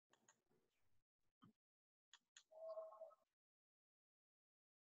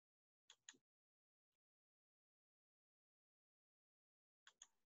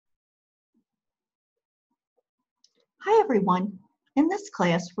Hi everyone. In this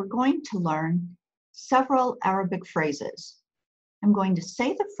class, we're going to learn several Arabic phrases. I'm going to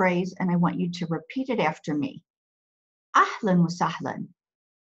say the phrase and I want you to repeat it after me. Ahlan wa sahlan.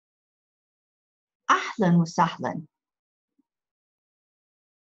 Ahlan wa sahlan.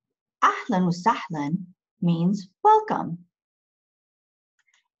 Ahlan wa sahlan means welcome.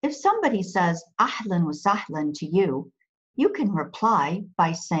 If somebody says ahlan wa sahlan to you, you can reply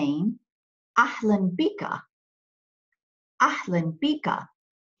by saying ahlan bika. Ahlan bika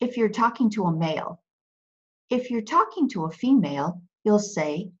if you're talking to a male. If you're talking to a female, you'll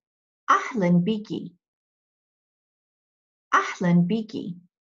say ahlan biki. Ahlan biki.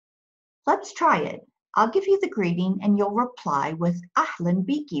 Let's try it. I'll give you the greeting and you'll reply with ahlan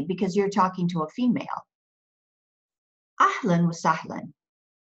biki because you're talking to a female. Ahlan wa sahlan.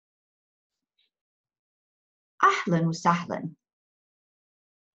 Ahlan wa sahlan.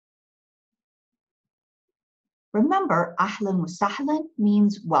 Remember, ahlan wa sahlan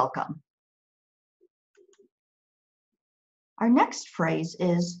means welcome. Our next phrase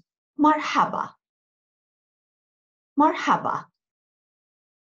is marhaba. Marhaba.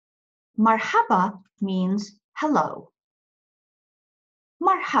 Marhaba means hello.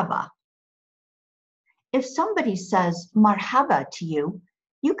 Marhaba. If somebody says marhaba to you,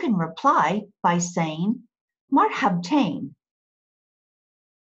 you can reply by saying marhabtain.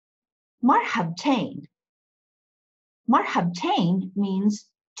 Marhabtain. Marhabtain means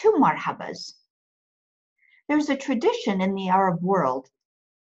two marhabas. There's a tradition in the Arab world.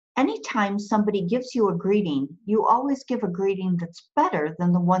 Anytime somebody gives you a greeting, you always give a greeting that's better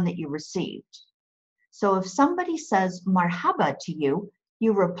than the one that you received. So if somebody says marhaba to you,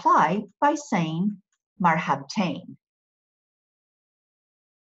 you reply by saying marhabtain.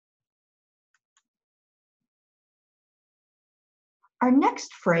 Our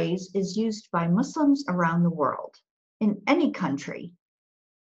next phrase is used by Muslims around the world, in any country.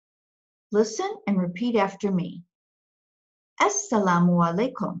 Listen and repeat after me. Assalamu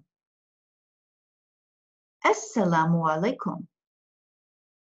alaikum. Assalamu alaikum.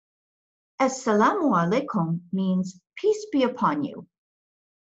 Assalamu alaikum means peace be upon you.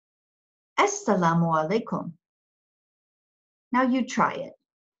 Assalamu alaikum. Now you try it.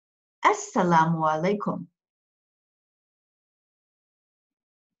 Assalamu alaikum.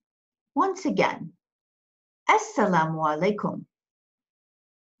 Once again. Assalamu alaikum.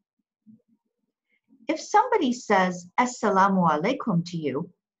 If somebody says Assalamu alaikum to you,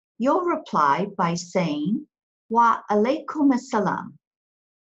 you'll reply by saying Wa alaikum assalam.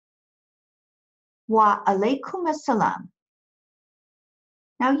 Wa alaikum assalam.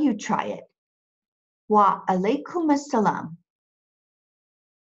 Now you try it. Wa alaikum assalam.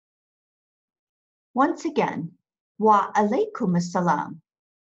 Once again, Wa alaikum assalam.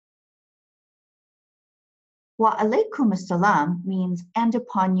 Wa alaikum assalam means and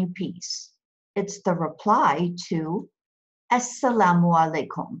upon you peace. It's the reply to Assalamu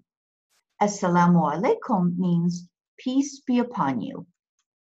alaikum. Assalamu alaikum means peace be upon you.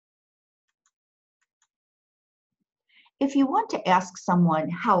 If you want to ask someone,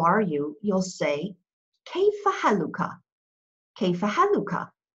 how are you? You'll say, Kayfa haluka? Kayfa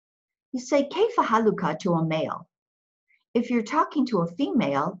haluka? You say Kayfa haluka to a male. If you're talking to a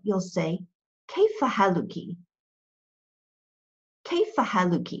female, you'll say Kayfa haluki? Kayfa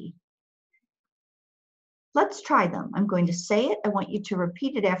haluki? Let's try them. I'm going to say it. I want you to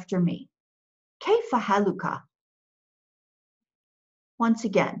repeat it after me. Kayfa haluka? Once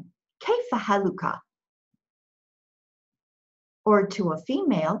again, Kayfa haluka? Or to a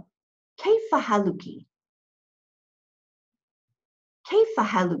female, Kayfa haluki? Kayfa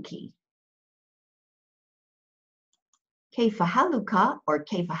haluki? Kayfa haluka or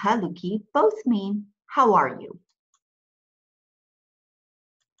Kayfa haluki both mean how are you?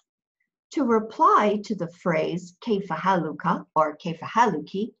 To reply to the phrase Kayfa haluka or Kayfa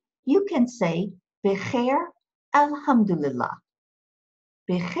haluki, you can say Bikhair alhamdulillah.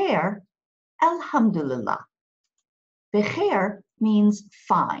 Bikhair alhamdulillah. Bikhair means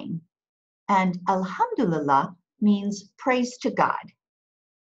fine, and alhamdulillah means praise to God.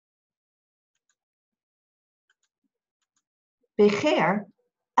 Bikhair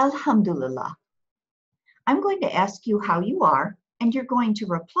alhamdulillah. I'm going to ask you how you are, and you're going to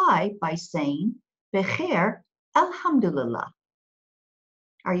reply by saying Bikhair alhamdulillah.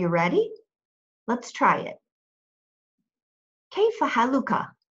 Are you ready? Let's try it. Kayfa haluka?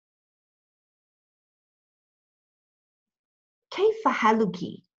 Kayfa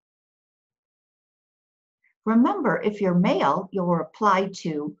haluki? Remember, if you're male, you'll reply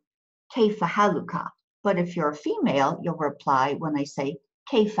to Kayfa haluka. But if you're a female, you'll reply when I say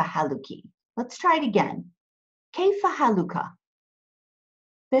Kayfa haluki. Let's try it again. كيف حالك؟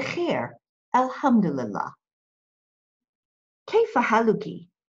 بخير الحمد لله. كيف حالك؟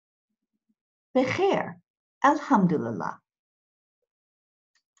 بخير الحمد لله.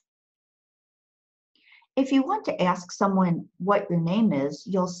 If you want to ask someone what your name is,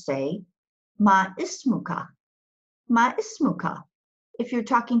 you'll say ما اسمك. ما اسمك if you're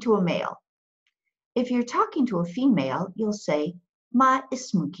talking to a male. If you're talking to a female, you'll say ما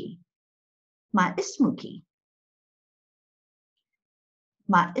اسمك. ما اسمك.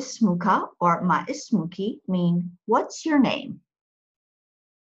 ما اسمك or ما اسمك mean what's your name?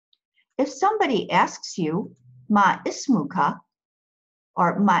 If somebody asks you ما اسمك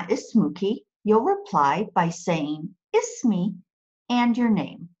or ما اسمك, you'll reply by saying ismi and your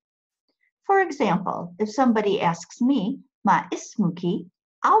name. For example, if somebody asks me ما اسمك,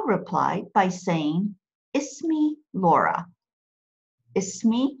 I'll reply by saying ismi Laura.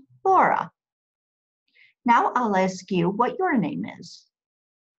 Ismi Laura. Now I'll ask you what your name is.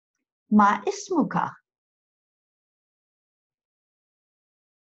 ما اسمك.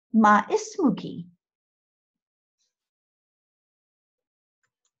 ما اسمك.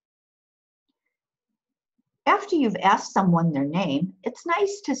 After you've asked someone their name, it's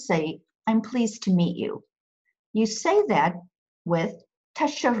nice to say, I'm pleased to meet you. You say that with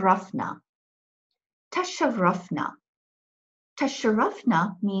tasharrafna. Tasharrafna.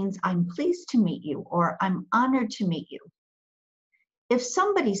 Tasharrafna means I'm pleased to meet you or I'm honored to meet you. If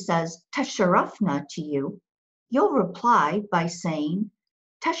somebody says tasharrafna to you, you'll reply by saying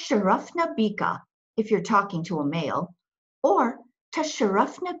tasharrafna bika if you're talking to a male, or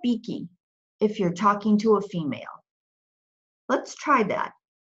tasharrafna biki if you're talking to a female. Let's try that.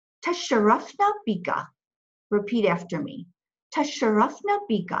 Tasharrafna bika. Repeat after me. Tasharrafna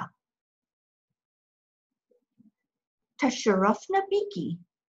bika. Tasharrafna biki.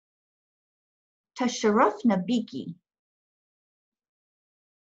 Tasharrafna biki.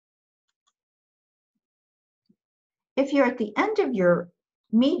 If you're at the end of your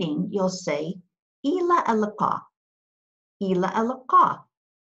meeting, you'll say ila al-liqa. Ila al-liqa.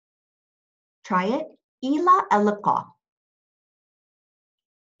 Try it. Ila al-liqa.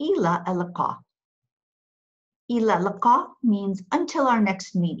 Ila al-liqa. Ila al-liqa means until our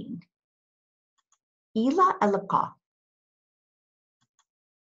next meeting. Ila al-liqa.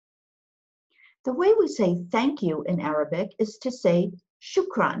 The way we say thank you in Arabic is to say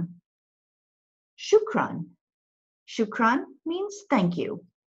shukran. Shukran. Shukran means thank you.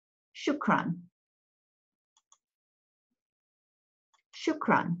 Shukran.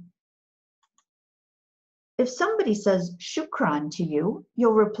 Shukran. If somebody says shukran to you,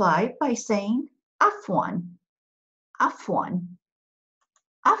 you'll reply by saying afwan. Afwan.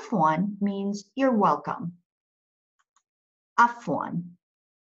 Afwan means you're welcome. Afwan.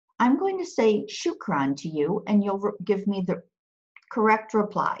 I'm going to say shukran to you and you'll give me the correct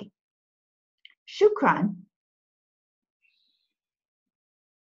reply. Shukran.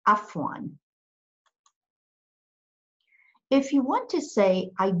 Afwan. If you want to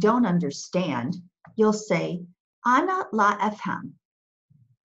say I don't understand, you'll say Ana la afham.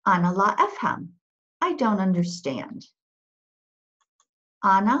 Ana la afham. I don't understand.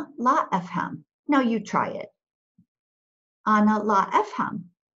 Ana la afham. Now you try it. Ana la afham.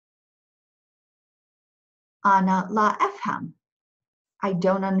 Ana la afham. I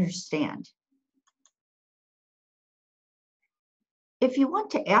don't understand. If you want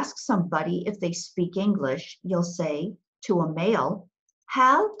to ask somebody if they speak English, you'll say to a male,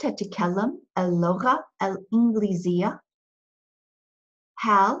 هل تتكلم اللغة الإنجليزية؟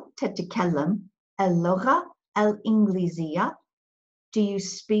 هل تتكلم اللغة الإنجليزية? Do you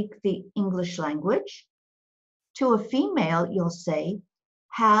speak the English language? To a female, you'll say,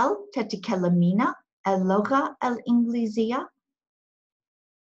 هل تتكلمين اللغة الإنجليزية؟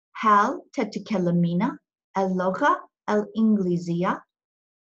 هل تتكلمين اللغة الإنجليزية؟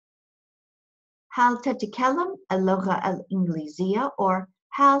 هل تتكلم اللغة الإنجليزية or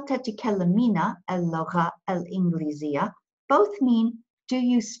هل تتكلمين اللغة الإنجليزية both mean do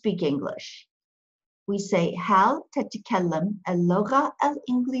you speak English? We say هل تتكلم اللغة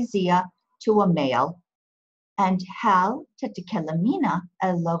الإنجليزية to a male and هل تتكلمين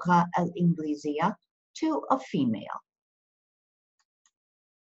اللغة الإنجليزية to a female.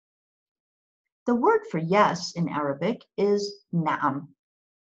 The word for yes in Arabic is na'am.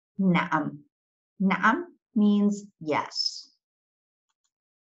 Na'am. Na'am means yes.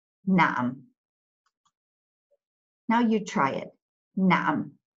 Na'am. Now you try it.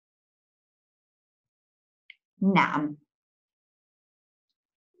 Na'am. Na'am.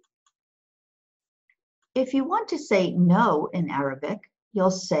 If you want to say no in Arabic,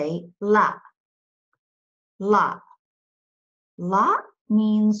 you'll say la. La. La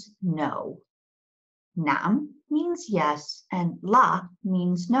means no. Naam means yes, and la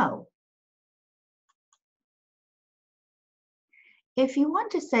means no. If you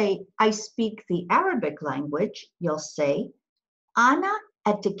want to say, I speak the Arabic language, you'll say, Ana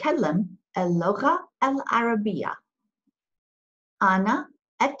أتكلم اللغة العربية. أنا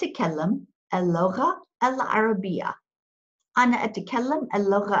أتكلم اللغة العربية. أنا أتكلم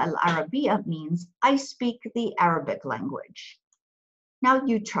اللغة العربية means I speak the Arabic language. Now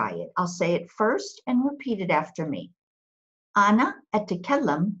you try it. I'll say it first and repeat it after me. أنا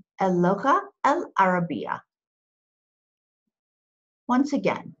أتكلم اللغة العربية. Once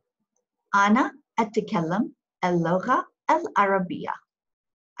again. أنا أتكلم اللغة العربية.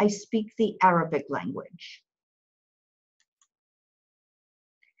 I speak the Arabic language.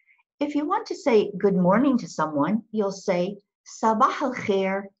 If you want to say good morning to someone, you'll say صباح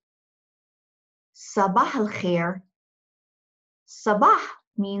الخير. صباح الخير. Sabah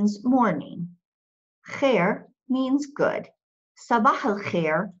means morning. Khair means good. Sabah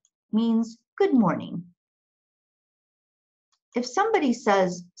al-khair means good morning. If somebody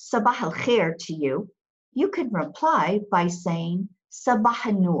says Sabah al-khair to you, you can reply by saying Sabah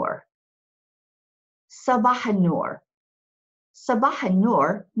al-nur. Sabah al-nur. Sabah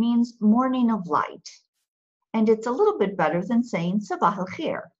al-nur means morning of light, and it's a little bit better than saying Sabah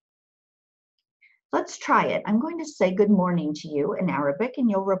al-khair. Let's try it. I'm going to say good morning to you in Arabic, and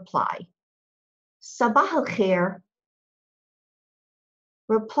you'll reply. Sabah al-khair.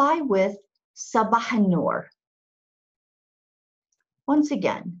 Reply with Sabah al-nur. Once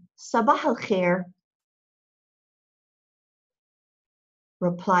again, Sabah al-khair.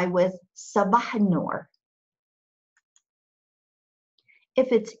 Reply with Sabah al-nur.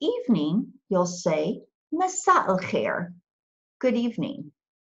 If it's evening, you'll say Masa al-khair. Good evening.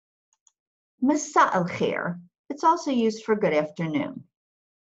 Masa al-khair. It's also used for good afternoon.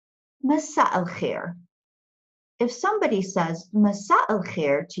 Masa al-khair. If somebody says Masa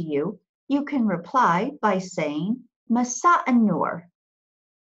al-khair to you, you can reply by saying Masa al-nur.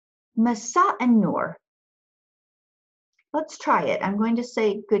 Masa al-nur. Let's try it. I'm going to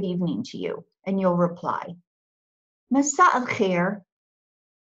say good evening to you, and you'll reply. Masa al-khair.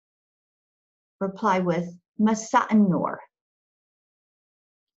 Reply with Masa al-nur.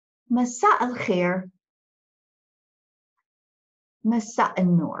 Masa al-khair. Masa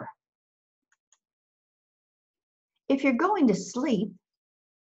al-nur. If you're going to sleep,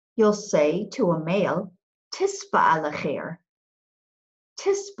 you'll say to a male, Tisba al-khair.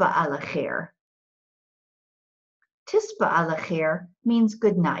 Tisba al-khair. Tisba al-khair means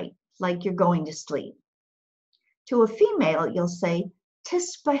good night, like you're going to sleep. To a female, you'll say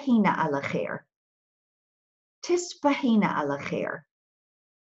Tisbahina al-khair. Tisbahina al-khair.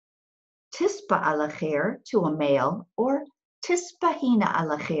 Tisba al-khair to a male, or Tisbahina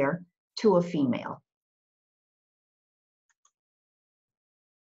al-khair to a female.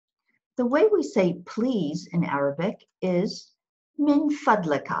 The way we say please in Arabic is min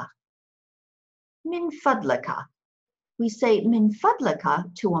fadlaka. Min fadlaka. We say min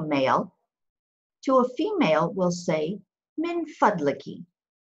fadlaka to a male. To a female, we'll say min fadlaki.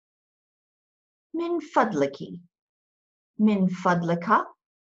 Min fadlaki. Min fadlaka.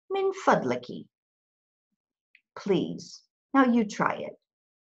 Min fadlaki. Please. Now you try it.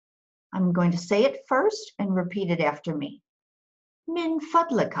 I'm going to say it first and repeat it after me. Min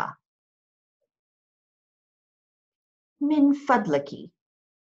fadlaka. Min fadlaki.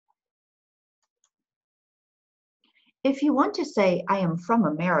 If you want to say I am from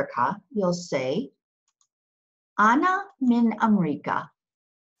America, you'll say Ana min Amerika.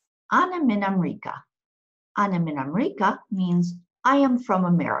 Ana min Amerika. Ana min Amerika means I am from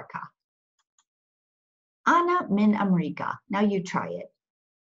America. Ana min Amerika. Now you try it.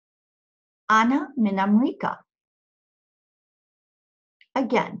 Ana min Amerika.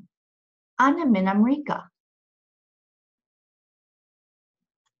 Again. Ana min Amerika.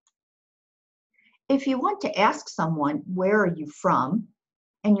 If you want to ask someone, where are you from,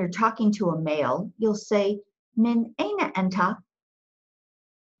 and you're talking to a male, you'll say, Min aina anta?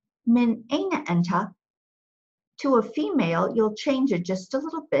 Min aina anta? To a female, you'll change it just a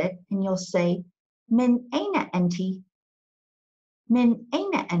little bit, and you'll say, Min aina anti? Min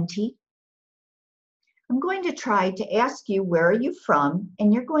aina anti? I'm going to try to ask you, where are you from?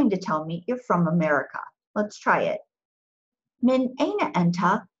 And you're going to tell me you're from America. Let's try it. Min aina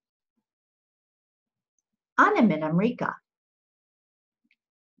anta? Ana min Amerika.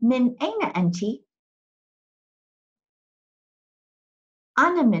 Min aina anti?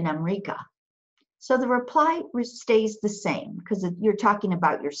 Ana min Amerika. So the reply stays the same because you're talking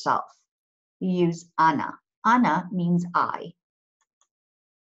about yourself. You use ana. Ana means I.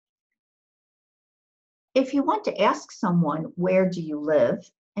 If you want to ask someone, where do you live,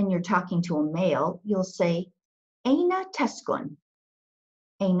 and you're talking to a male, you'll say, Aina teskun.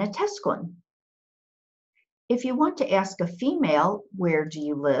 Aina teskun. If you want to ask a female, where do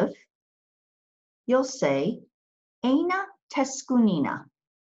you live, you'll say, Aina teskunina.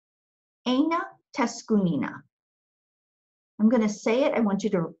 Aina teskunina. I'm going to say it. I want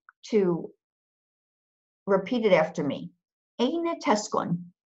you to repeat it after me. Aina teskun.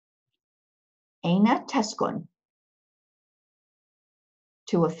 Aina teskun.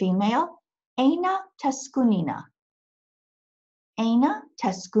 To a female, Aina teskunina. Aina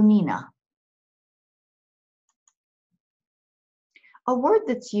teskunina. A word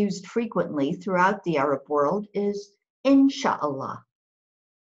that's used frequently throughout the Arab world is Insha'Allah.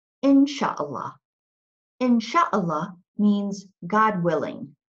 Insha'Allah. Insha'Allah means God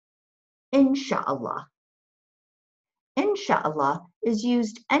willing. Insha'Allah. Insha'Allah is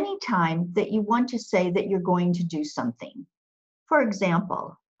used anytime that you want to say that you're going to do something. For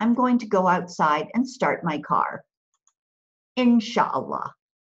example, I'm going to go outside and start my car. Insha'Allah.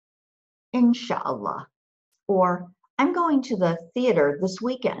 Insha'Allah. Or I'm going to the theater this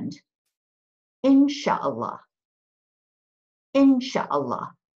weekend. Insha'Allah.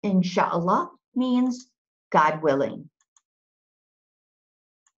 Insha'Allah. Insha'Allah means God willing.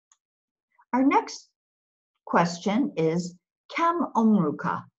 Our next question is Kam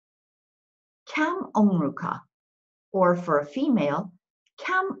umruka? Kam umruka? Or for a female,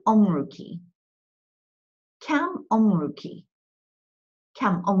 Kam umruki? Kam umruki?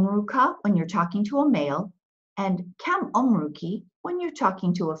 Kam umruka when you're talking to a male, and Kam umruki when you're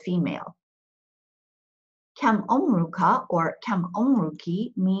talking to a female. Kam umruka or Kam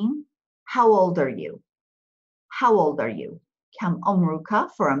umruki mean how old are you? How old are you? Kam umruka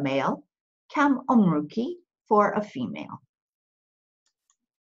for a male, Kam umruki for a female.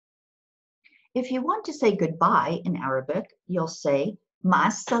 If you want to say goodbye in Arabic, you'll say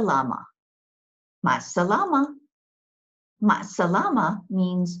Ma'as-salama. Ma'as-salama. Ma'as-salama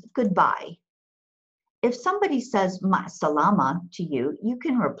means goodbye. If somebody says Ma'as-salama to you, you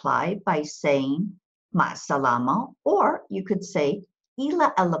can reply by saying Ma'as-salama, or you could say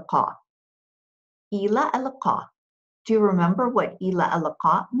Ila al-liqa. Ila al-liqa. Do you remember what Ila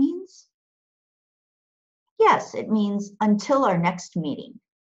al-liqa means? Yes, it means until our next meeting.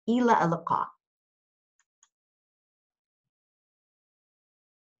 Ila al-liqa.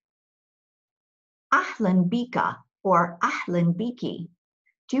 Ahlan bika or ahlan biki.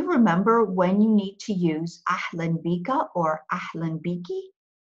 Do you remember when you need to use ahlan bika or ahlan biki?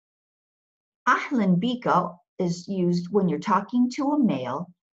 Ahlan bika is used when you're talking to a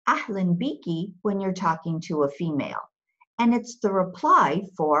male, ahlan biki when you're talking to a female. And it's the reply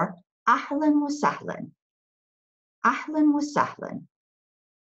for ahlan wa sahlan. Ahlan wa sahlan.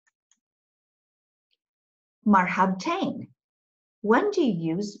 Marhabtain. When do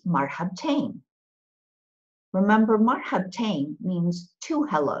you use marhabtain? Remember, marhabtain means two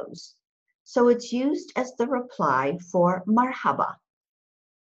hellos, so it's used as the reply for marhaba.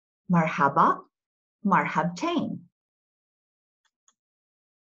 Marhaba, marhabtain.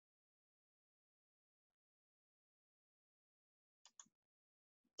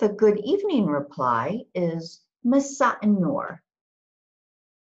 The good evening reply is Masa an-Nur.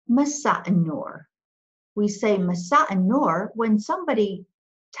 Masa an-Nur. We say Masa an-Nur when somebody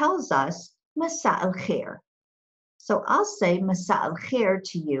tells us Masa al-Khair. So I'll say Masa al-Khair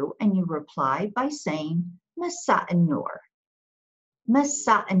to you, and you reply by saying Masa an-Nur.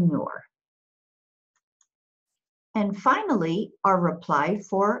 Masa an-Nur. And finally, our reply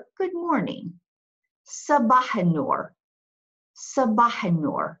for good morning. Sabah an-Nur. Sabah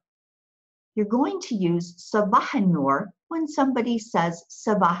an-Nur. You're going to use Sabah an-Nur when somebody says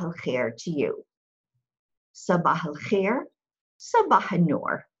Sabah al-Khair to you. Sabah al-Khair, Sabah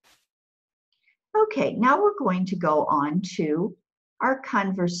an-Nur. Okay, now we're going to go on to our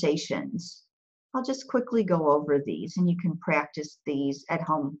conversations. I'll just quickly go over these, and you can practice these at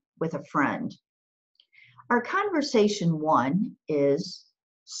home with a friend. Our conversation 1 is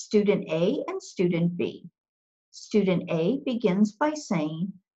student A and student B. Student A begins by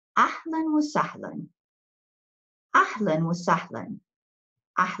saying, Ahlan wa sahlan. Ahlan wa sahlan.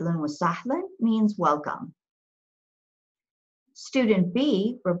 Ahlan wa sahlan means welcome. Student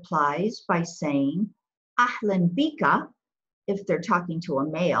B replies by saying, Ahlan bika, if they're talking to a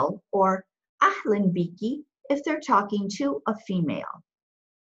male, or Ahlan biki, if they're talking to a female.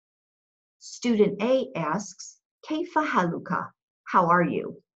 Student A asks, Kaifa haluka? How are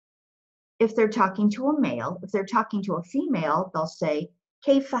you? If they're talking to a male, if they're talking to a female, they'll say,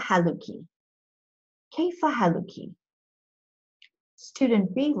 Kaifa haluki? كيف حالك?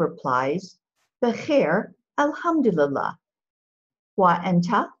 Student B replies, بخير, alhamdulillah.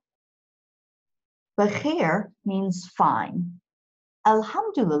 وأنت? بخير means fine.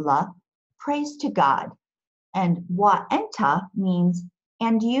 Alhamdulillah, praise to God. And وأنت means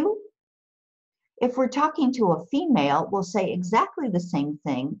and you? If we're talking to a female, we'll say exactly the same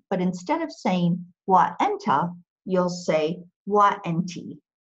thing, but instead of saying وأنت, you'll say وأنتِ.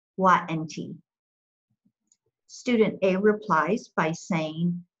 وأنتِ. Student A replies by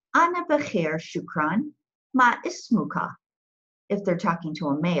saying, أنا بخير شكرا, ما اسمك? If they're talking to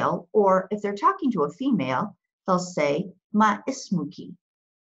a male, or if they're talking to a female, they'll say, ما اسمك?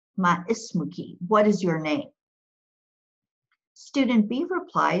 ما اسمك? What is your name? Student B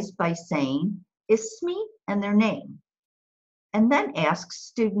replies by saying, ismi, and their name, and then asks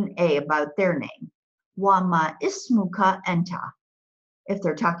student A about their name. وما اسمك أنت? If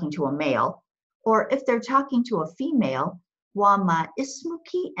they're talking to a male, or if they're talking to a female, وما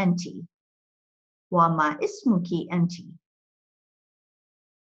اسمك أنت? وما اسمك أنت?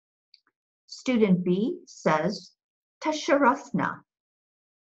 Student B says, تشرفنا.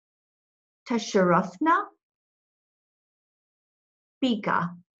 تشرفنا بك,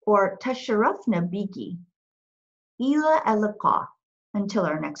 or تشرفنا بك. إلى اللقاء, until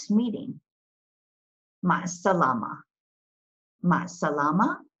our next meeting. مع السلامة. مع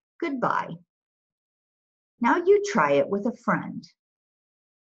السلامة, goodbye. Now you try it with a friend.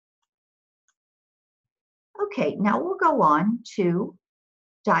 Okay, now we'll go on to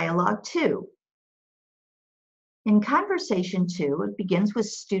Dialogue 2. In Conversation 2, it begins with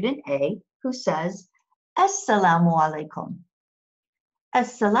student A, who says, Assalamu alaikum.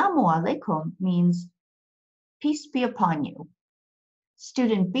 Assalamu alaikum means peace be upon you.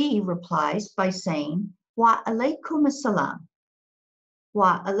 Student B replies by saying, Wa alaikum assalam.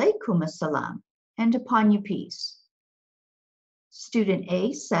 Wa alaikum assalam, and upon you peace. Student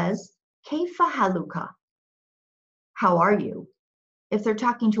A says, Kaifa haluka? How are you? If they're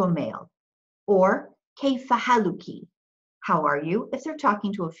talking to a male. Or Kaifa haluki? How are you? If they're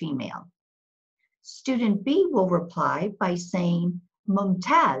talking to a female. Student B will reply by saying,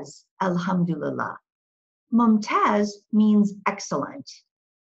 Mumtaz, alhamdulillah. Mumtaz means excellent.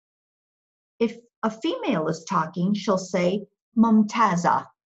 If a female is talking, she'll say, Mumtaza.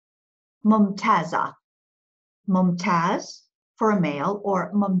 Mumtaza. Mumtaz for a male,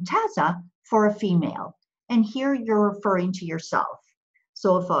 or Mumtaza for a female. And here you're referring to yourself.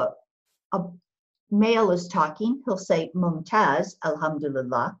 So if a male is talking, he'll say Mumtaz,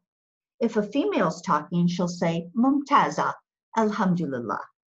 alhamdulillah. If a female's talking, she'll say Mumtaza, alhamdulillah.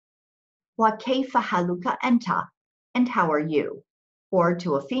 Wa kayfa haluka anta? And how are you? Or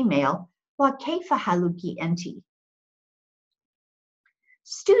to a female, Wa kayfa haluki anti?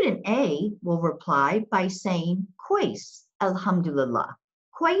 Student A will reply by saying Kwais, alhamdulillah.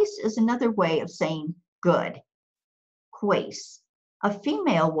 Kwais is another way of saying good. Kwais. A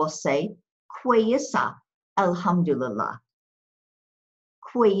female will say Kwayisa, alhamdulillah.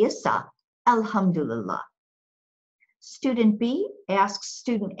 Kwayisa, alhamdulillah. Student B asks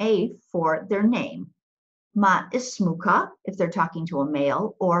student A for their name. Ma ismuka, if they're talking to a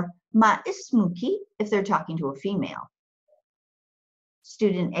male, or ma ismuki, if they're talking to a female.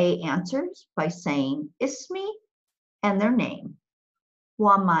 Student A answers by saying ismi and their name.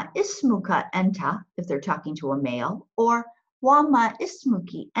 Wa ma ismuka anta, if they're talking to a male, or wa ma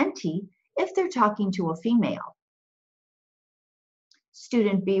ismuki anti, if they're talking to a female.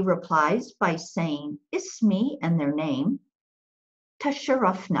 Student B replies by saying ismi and their name.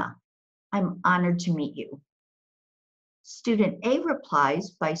 Tasharafna, I'm honored to meet you. Student A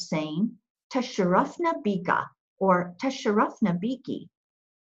replies by saying Tasharafna bika, or Tasharafna biki.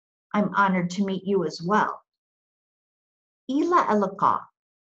 I'm honored to meet you as well. Ila alaqa.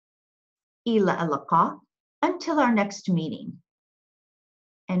 Ila alaqa, until our next meeting.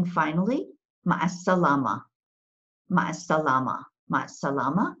 And finally, ma'as-salama. Ma'as-salama.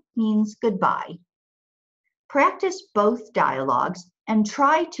 Ma'as-salama means goodbye. Practice both dialogues and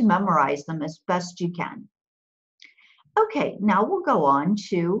try to memorize them as best you can. Okay, now we'll go on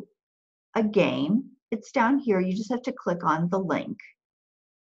to a game. It's down here. You just have to click on the link.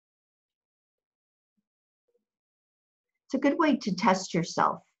 It's a good way to test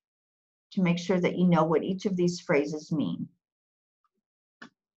yourself, to make sure that you know what each of these phrases mean.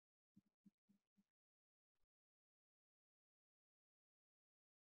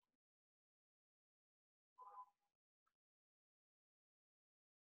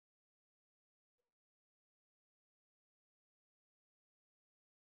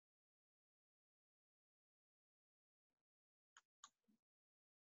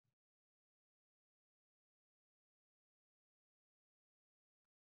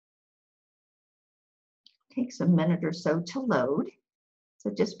 Takes a minute or so to load, so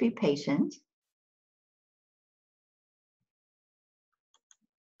just be patient.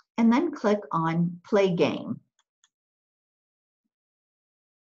 And then click on Play Game.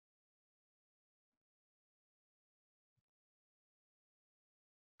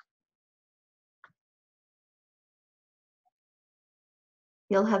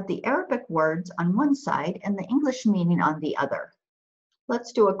 You'll have the Arabic words on one side and the English meaning on the other.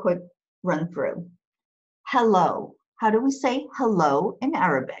 Let's do a quick run through. Hello. How do we say hello in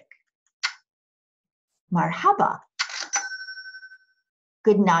Arabic? Marhaba.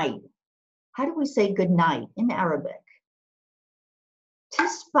 Good night. How do we say good night in Arabic?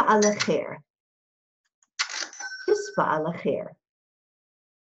 Tisba ala khair. Tisba ala khair.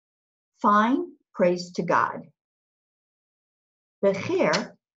 Fine, praise to God.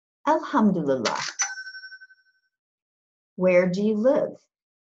 Bekhair, alhamdulillah. Where do you live?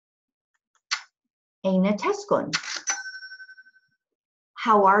 Aina taskun.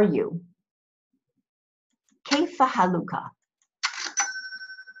 How are you? Kayfa haluka.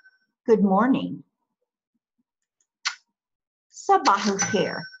 Good morning. Sabah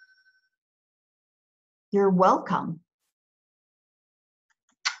al-khair. You're welcome.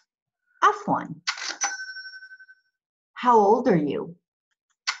 Afwan. How old are you?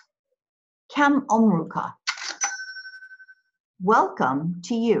 Kam umruka. Welcome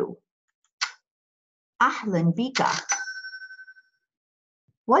to you. Ahlan bika.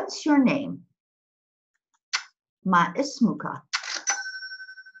 What's your name? Ma ismuka.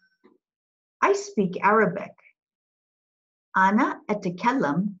 I speak Arabic. Ana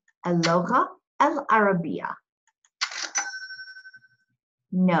أتكلم اللغة العربية.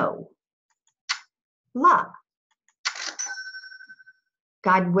 No. La.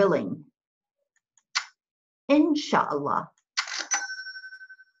 God willing. Inshallah.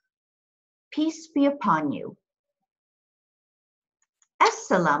 Peace be upon you.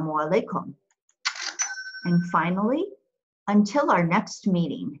 Assalamu alaikum. And finally, until our next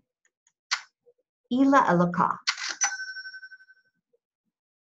meeting. Ila alaka.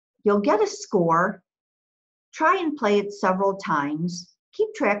 You'll get a score. Try and play it several times.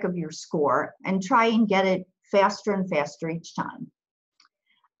 Keep track of your score and try and get it faster and faster each time.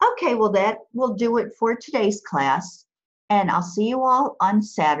 Okay, well that will do it for today's class, and I'll see you all on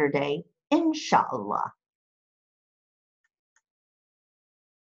Saturday, inshallah.